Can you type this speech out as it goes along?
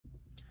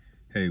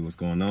Hey, what's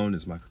going on?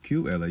 It's Michael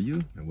Q,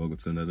 LAU, and welcome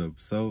to another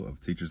episode of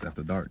Teachers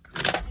After Dark.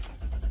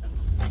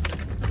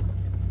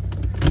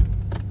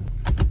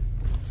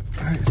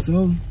 Alright,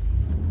 so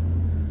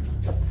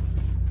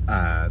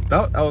I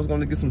thought I was going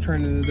to get some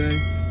training today,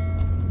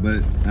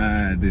 but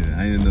I didn't.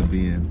 I ended up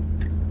being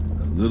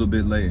a little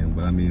bit late, and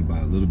what I mean by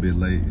a little bit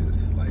late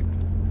is like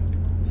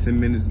 10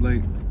 minutes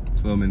late,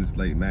 12 minutes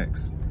late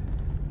max.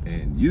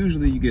 And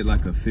usually you get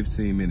like a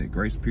 15-minute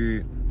grace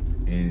period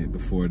and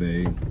before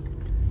they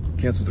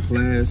cancel the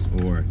class,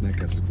 or not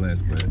cancel the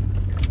class, but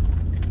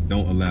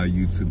don't allow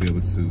you to be able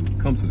to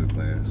come to the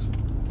class.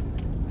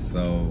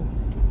 So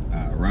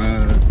I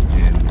arrived,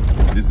 and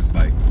this is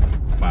like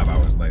 5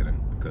 hours later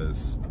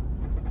because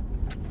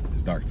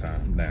it's dark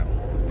time now.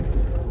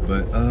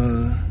 But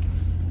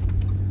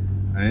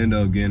I ended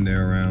up getting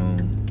there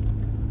around,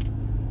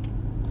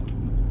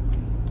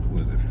 what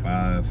was it,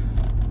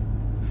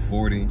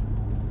 5:40,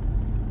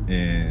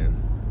 and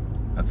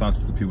I talked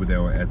to some people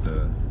that were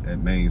at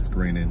main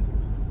screening,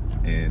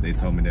 and they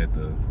told me that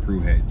the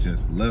crew had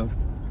just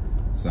left.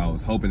 So I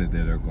was hoping that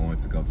they're going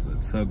to go to the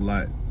tug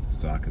lot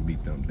so I can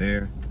meet them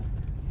there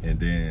and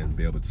then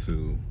be able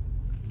to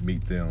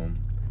meet them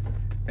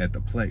at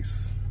the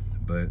place.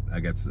 But I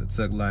got to the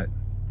tug lot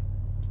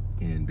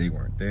and they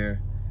weren't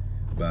there.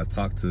 But I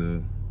talked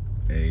to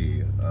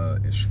a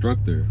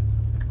instructor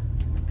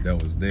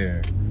that was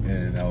there,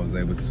 and I was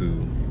able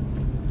to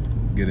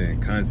get in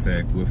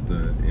contact with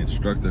the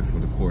instructor for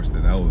the course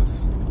that I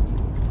was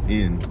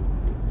in.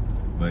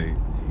 But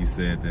he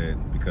said that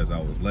because I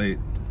was late,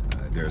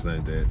 there's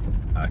nothing that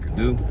I could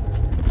do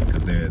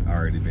because they had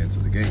already been to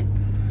the gate.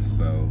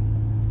 So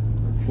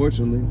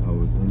unfortunately, I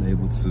was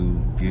unable to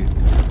get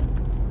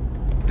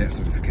that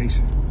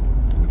certification,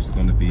 which is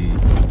going to be,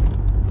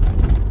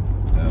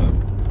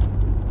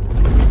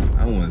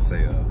 I don't want to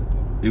say,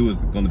 it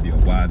was going to be a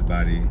wide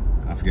body.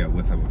 I forgot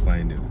what type of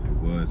plane it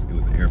was. It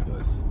was an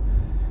Airbus.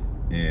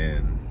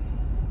 And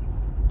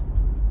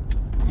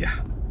yeah.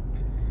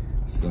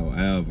 So I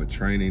have a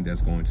training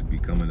that's going to be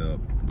coming up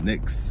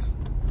next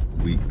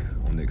week,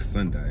 on next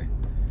Sunday.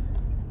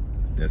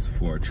 That's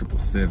for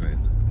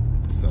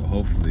 777. So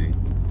hopefully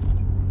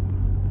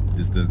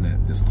this does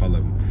not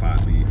disqualify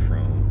me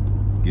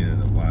from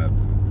getting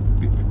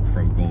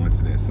from going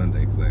to that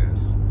Sunday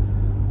class.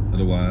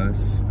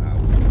 Otherwise,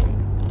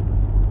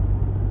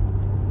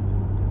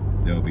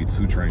 there'll be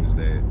two trainings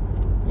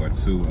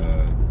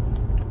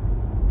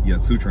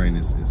two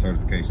trainings and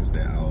certifications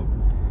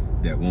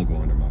that won't go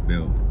under my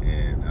belt,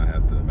 and I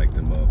have to make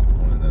them up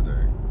on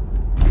another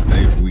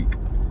day or week.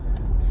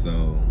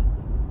 So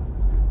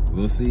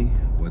we'll see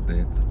what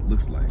that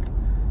looks like.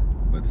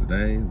 But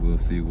today, we'll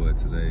see what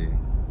today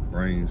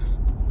brings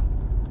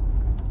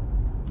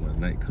when the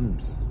night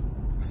comes.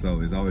 So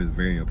it's always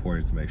very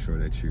important to make sure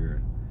that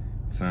you're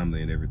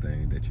timely in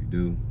everything that you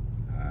do.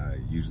 I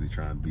usually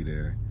try and be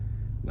there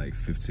like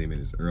 15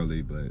 minutes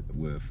early, but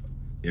with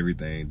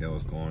everything that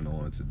was going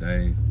on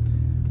today,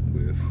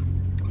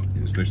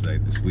 and especially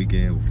like this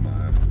weekend with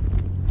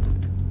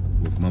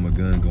Mama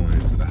Gun going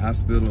into the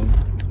hospital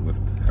with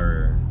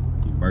her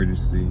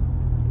emergency,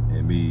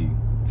 and me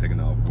taking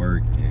off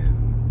work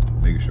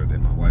and making sure that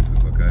my wife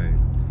is okay,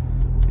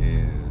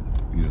 and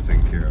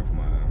taking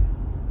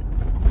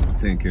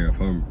care of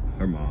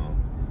her mom,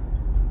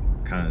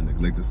 kind of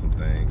neglected some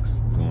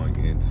things going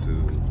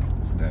into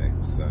today.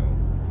 So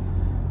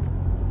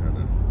I don't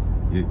know.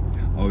 You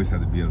always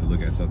have to be able to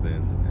look at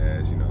something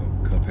as,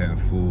 cup half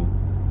full.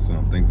 So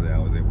I'm thankful that I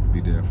was able to be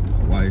there for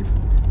my wife.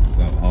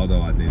 So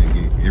although I didn't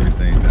get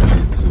everything that I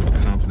needed to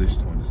accomplish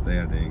on this day,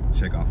 I didn't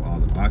check off all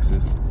the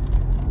boxes.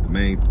 The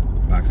main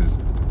boxes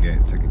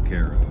get taken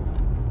care of.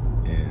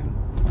 And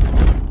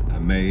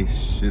I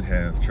should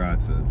have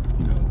tried to,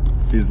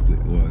 physically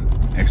or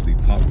actually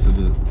talk to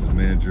the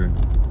manager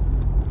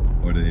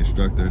or the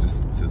instructor,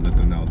 just to let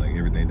them know like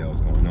everything that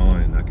was going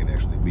on, and I can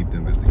actually meet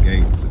them at the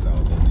gate since I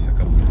was only a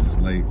couple minutes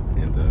late,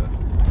 and the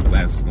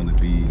class was going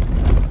to be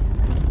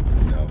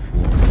for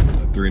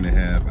a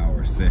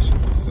 3.5-hour session.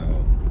 So,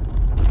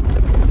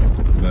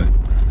 but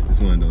it's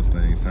one of those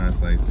things,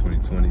 hindsight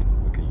 2020,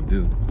 what can you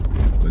do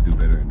but do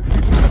better in the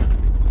future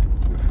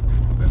with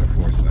better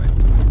foresight.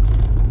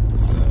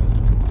 So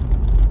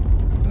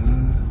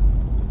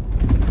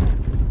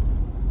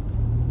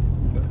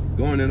but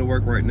going into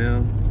work right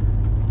now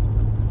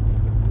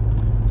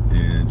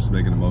and just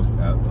making the most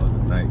out of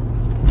the night.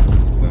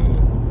 So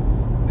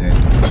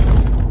that's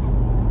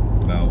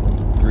about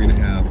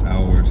 3.5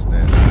 hours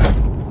that I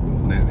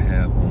will not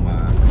have on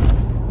my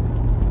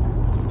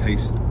pay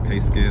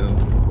scale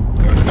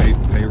or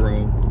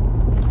payroll,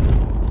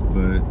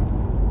 but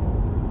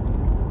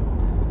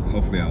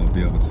hopefully I'll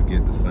be able to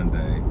get the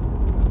Sunday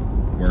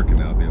work,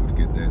 and I'll be able to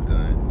get that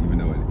done, even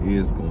though it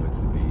is going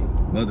to be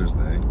Mother's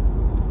Day,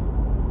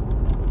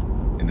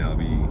 and I'll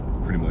be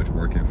pretty much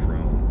working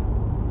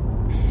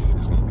from,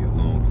 it's going to be a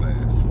long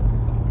class.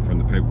 From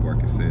the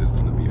paperwork, it says it's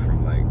going to be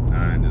from like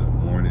 9 in the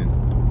morning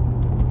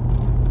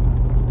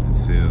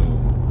until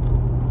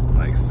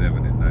like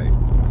 7 at night.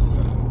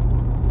 So a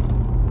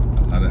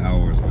lot of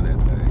hours on that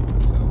day.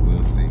 So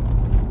we'll see.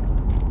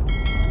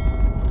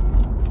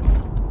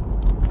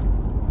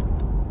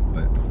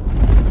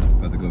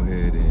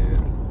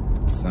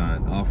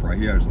 right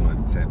here, I just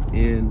wanted to tap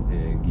in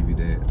and give you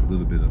that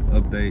little bit of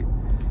update,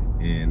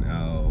 and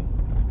I'll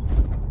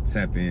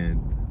tap in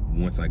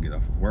once I get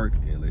off of work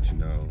and let you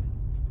know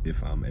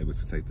if I'm able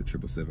to take the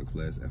 777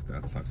 class after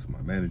I talk to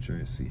my manager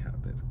and see how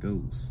that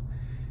goes.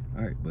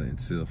 All right, but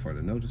until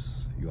further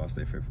notice, you all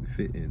stay fearfully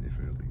fit and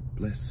infinitely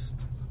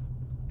blessed.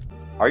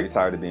 Are you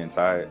tired of being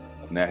tired,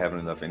 of not having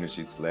enough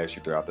energy to last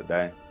you throughout the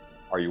day?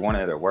 Are you worn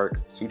out at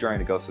work, too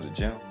drained to go to the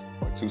gym,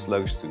 or too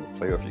sluggish to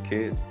play with your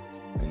kids,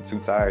 and too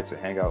tired to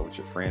hang out with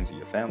your friends and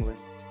your family?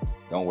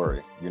 Don't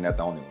worry, you're not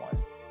the only one.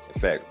 In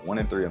fact, 1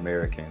 in 3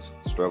 Americans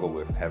struggle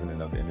with having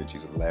enough energy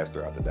to last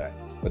throughout the day.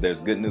 But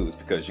there's good news,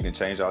 because you can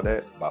change all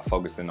that by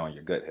focusing on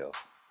your gut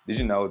health. Did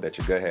you know that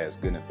your gut has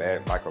good and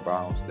bad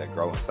microbiomes that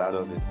grow inside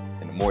of it?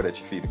 And the more that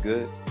you feed the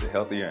good, the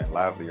healthier and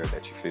livelier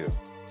that you feel.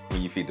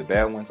 When you feed the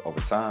bad ones, over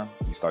time,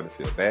 you start to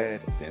feel bad,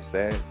 then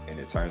sad, and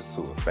it turns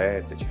into a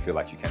fad that you feel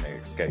like you can't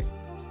escape.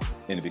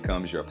 And it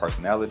becomes your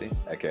personality,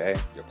 aka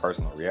your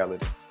personal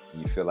reality,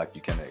 and you feel like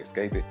you cannot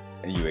escape it,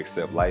 and you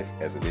accept life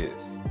as it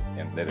is,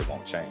 and that it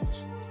won't change.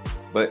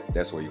 But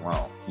that's where you're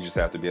wrong. You just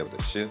have to be able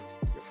to shift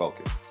your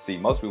focus. See,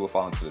 most people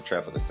fall into the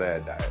trap of the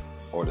SAD diet,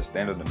 or the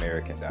standard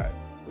American diet,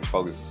 which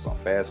focuses on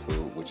fast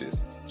food, which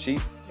is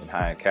cheap and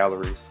high in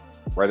calories,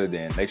 rather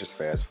than nature's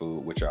fast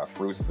food, which are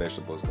fruits,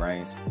 vegetables,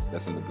 grains,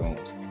 nuts, and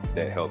legumes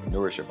that help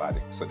nourish your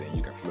body so that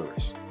you can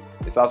flourish.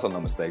 It's also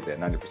no mistake that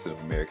 90% of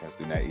Americans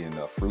do not eat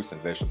enough fruits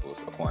and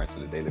vegetables according to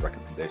the daily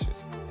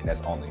recommendations, and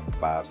that's only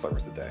 5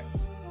 servings a day.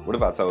 What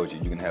if I told you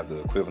you can have the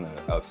equivalent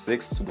of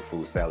 6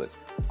 superfood salads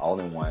all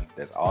in one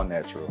that's all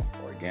natural,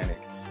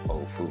 organic,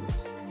 whole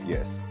foods?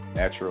 Yes,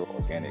 natural,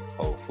 organic,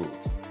 whole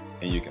foods.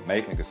 And you can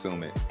make and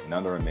consume it in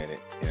under a minute,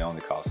 and it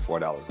only costs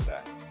 $4 a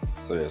day.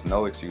 So there's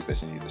no excuse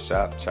that you need to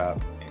shop,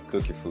 chop, and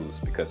cook your foods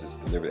because it's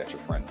delivered at your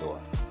front door.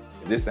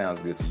 If this sounds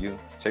good to you,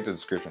 check the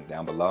description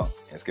down below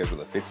and schedule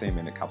a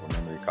 15-minute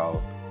complimentary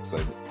call so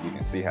that you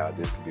can see how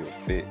this can be able to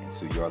fit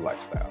into your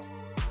lifestyle.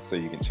 So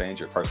you can change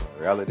your personal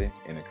reality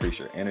and increase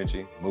your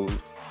energy,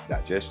 mood,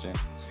 digestion,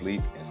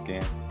 sleep, and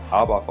skin,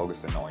 all by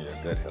focusing on your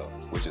gut health,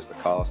 which is the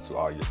cause to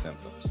all your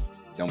symptoms.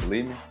 Don't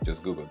believe me?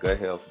 Just Google gut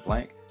health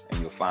blank and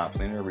you'll find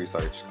plenty of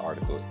research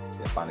articles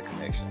that find a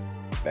connection.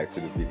 Back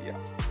to the video.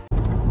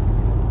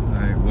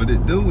 Alright, what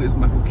it do is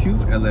Michael Q,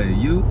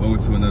 LAU. Over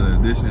to another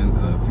edition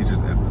of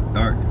Teachers After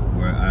Dark,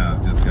 where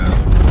I've just got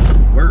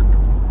work.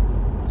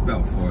 It's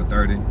about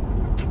 4:30.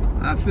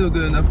 I feel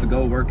good enough to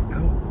go work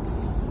out.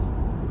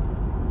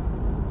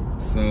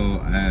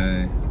 So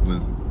I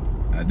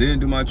didn't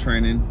do my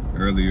training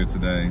earlier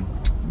today,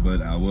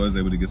 but I was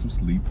able to get some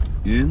sleep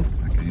in.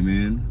 I came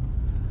in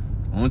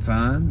on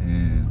time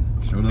and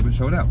showed up and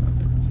showed out.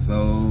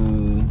 So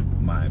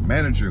my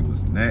manager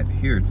was not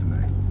here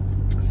tonight.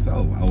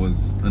 So I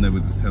was unable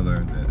to tell her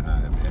that I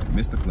had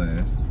missed the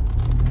class.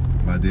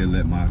 But I did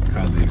let my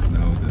colleagues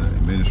know, the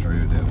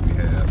administrator that we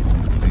have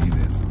on the team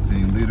that's a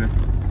team leader,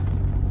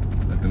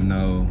 let them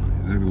know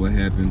exactly what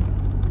happened.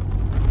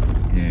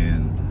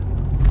 And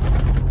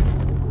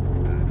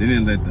I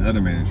didn't let the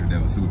other manager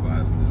that was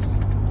supervising us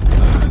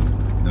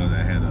know that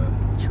I had a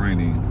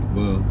training.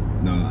 Well,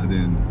 no, I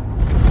didn't.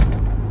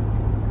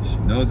 She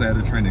knows I had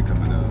a training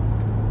coming up,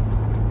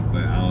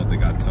 but I don't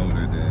think I told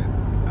her that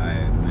I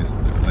had missed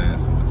the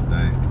class on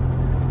today.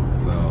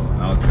 So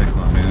I'll text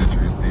my manager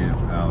and see if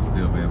I'll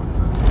still be able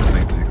to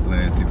take that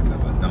class, even though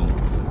I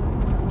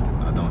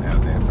don't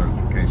have that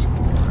certification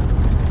for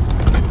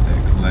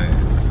that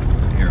class for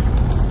the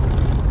Airbus.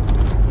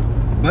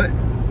 But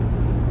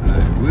I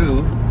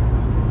will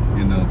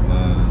end up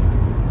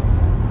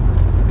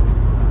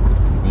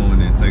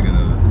going and taking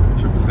a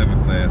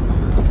 777 class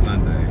on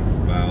Sunday.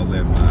 But I'll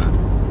let my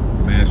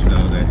manager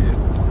know that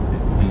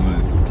I'm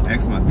going to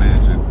ask my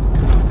manager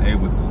if I'm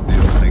able to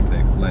still take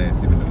that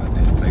class, even though I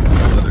didn't take the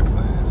other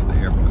class, the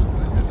Airbus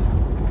class.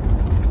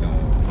 So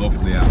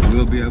hopefully I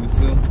will be able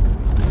to,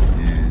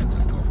 and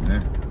just go from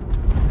there.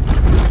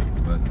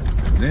 But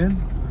until then,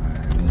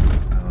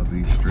 I'll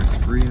be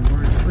stress-free and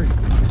worry-free.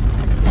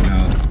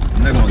 Now,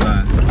 I'm not gonna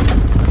lie.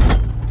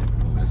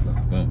 Oh, there's a lot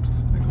of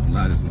bumps. I'm not gonna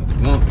lie, there's a lot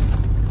of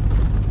bumps.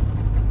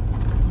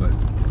 But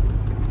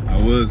I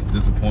was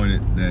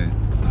disappointed that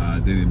I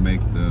didn't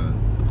make the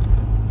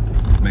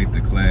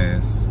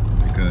class,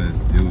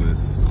 because it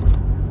was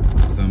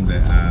something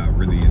that I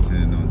really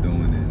intended on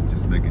doing and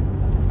just making.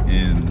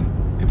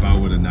 And if I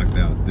would have knocked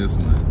out this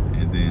one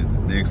and then the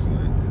next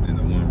one and then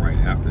the one right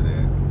after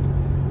that,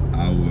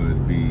 I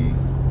would be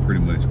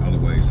pretty much all the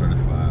way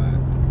certified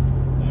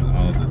on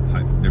all the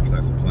different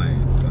types of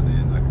planes. So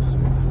then I could just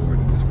move forward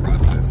in this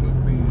process of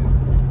being.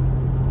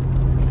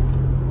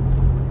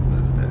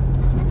 What is that?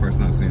 It's my first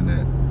time seeing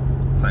that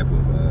type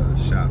of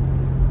shop,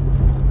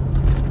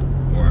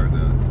 or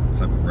the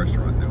type of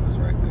restaurant that was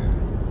right there,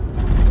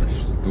 or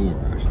store,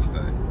 I should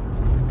say.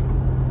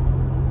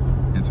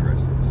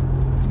 Interesting.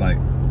 It's like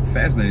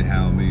fascinating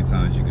how many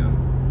times you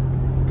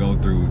can go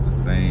through the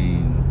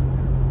same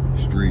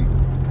street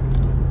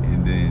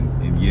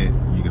and yet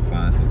you can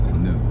find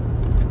something new.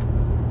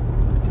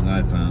 A lot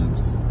of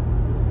times,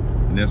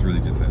 and that's really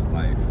just in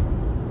life,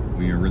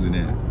 when you're really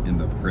in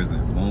the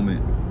present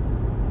moment,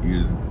 you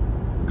just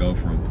go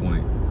from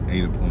point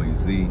A to point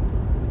Z,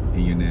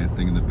 and you're not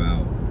thinking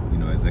about, you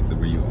know, exactly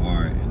where you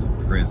are in the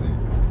present.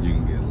 You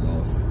can get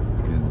lost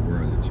in the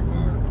world that you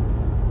are.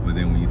 But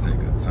then when you take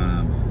a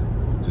time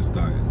and just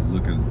start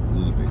looking a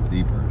little bit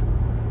deeper,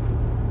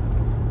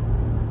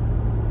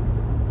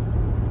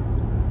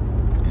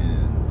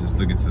 and just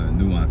look into the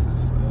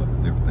nuances of the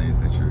different things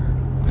that are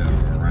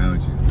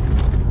around you,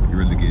 you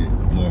really get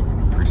more of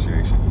an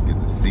appreciation. You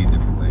get to see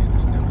different things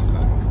that you never saw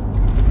before.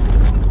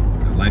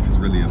 Now, life is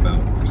really about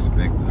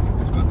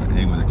perspective. It's about the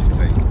angle that you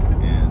take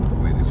and the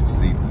way that you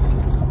see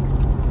things.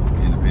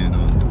 And depending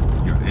on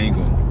your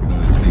angle, you're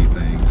going to see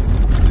things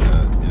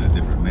in a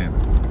different manner.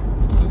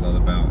 So it's all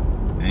about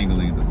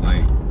angling the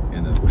light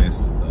in the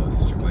best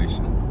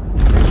situation,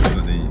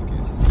 so that you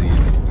can see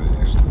what it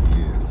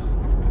actually is.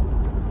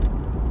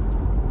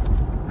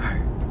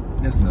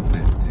 Alright, that's enough of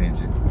that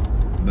tangent.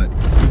 But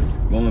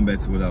going back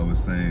to what I was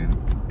saying,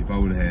 if I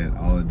would have had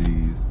all of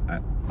these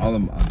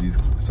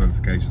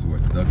certifications were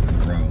deducted in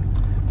a row,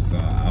 so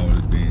I would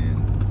have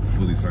been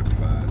fully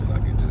certified, so I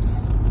could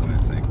just go ahead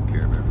and take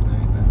care of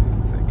everything that I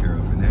need to take care of,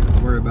 and not have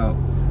to worry about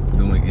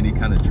doing any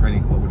kind of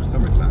training over the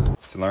summertime.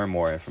 To learn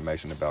more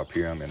information about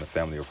Purium and the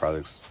family of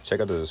products, check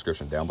out the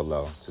description down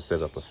below to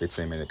set up a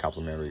 15-minute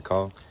complimentary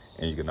call,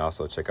 and you can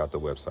also check out the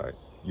website.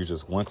 You're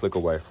just one click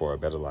away for a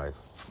better life.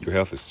 Your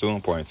health is too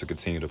important to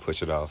continue to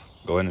push it off.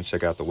 Go ahead and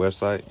check out the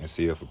website and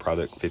see if a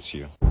product fits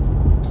you.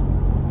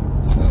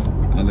 So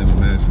I'll let my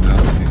manager know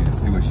and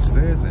see what she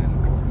says and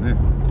go from there.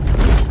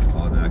 That's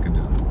all that I can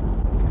do.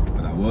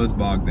 But I was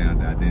bogged down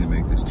that I didn't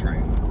make this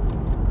training,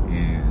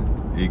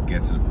 and it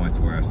gets to the point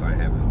to where I started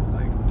having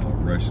like a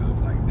rush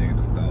of like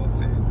negative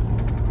thoughts, and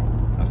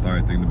I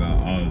started thinking about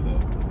all of the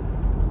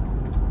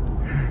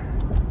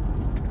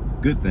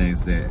good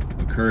things that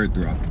occurred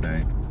throughout the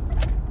day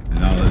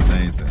and all the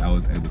things that I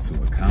was able to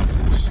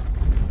accomplish,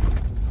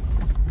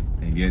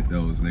 and yet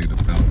those negative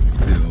thoughts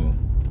still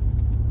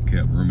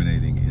kept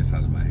ruminating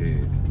inside of my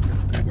head.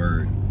 That's the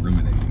word,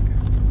 ruminating.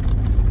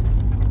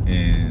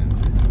 And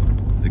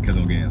they kept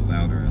on getting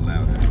louder and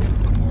louder,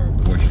 more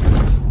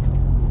boisterous.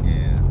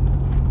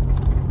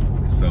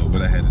 And so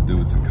what I had to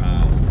do to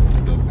calm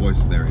the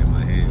voices that were in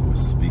my head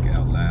was to speak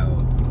out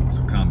loud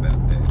to combat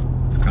that,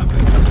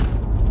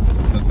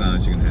 So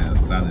sometimes you can have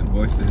silent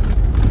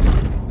voices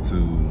to,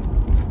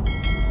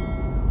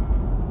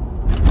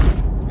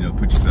 you know,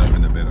 put yourself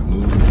in a better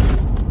mood.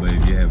 But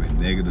if you're having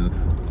negative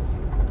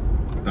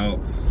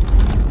thoughts,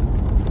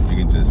 you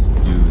can just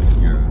use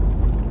your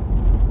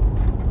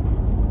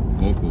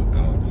vocal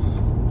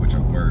thoughts, which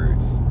are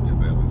words, to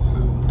be able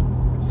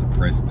to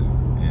suppress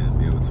them and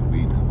be able to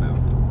weed them out,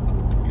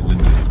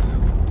 eliminate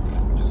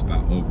them just by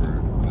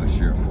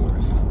sheer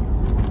force.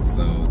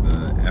 So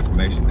the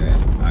affirmation that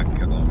I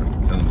kept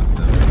on telling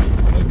myself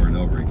over and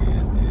over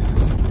again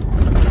is,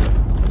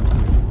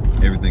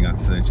 everything I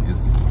touch is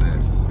a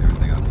success.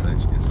 Everything I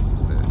touch is a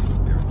success.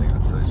 Everything I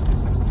touch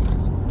is a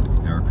success.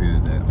 And I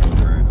repeated that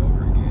over and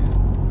over again.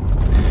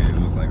 And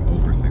it was like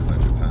over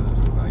 600 times.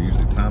 Because I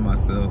usually time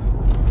myself.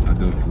 I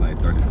do it for like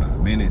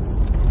 35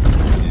 minutes.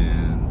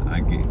 And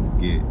I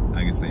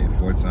can say it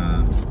 4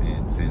 times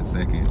in 10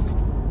 seconds.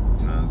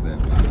 Times that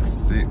by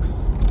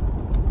 6,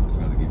 it's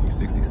going to give you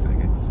 60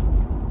 seconds.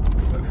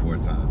 But 4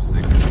 times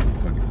 6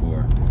 is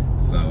 24.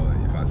 So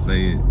if I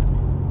say it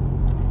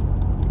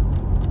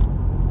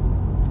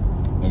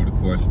over the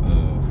course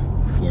of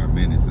 4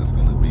 minutes, that's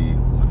going to be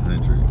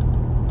 100.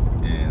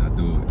 And I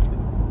do it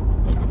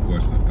over the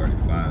course of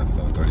 35.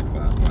 So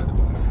 35 divided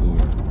by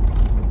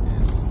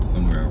 4 is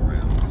somewhere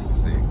around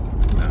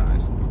 9.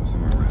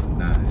 Somewhere around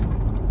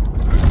 9.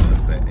 So I'm going to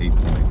say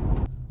 8.8.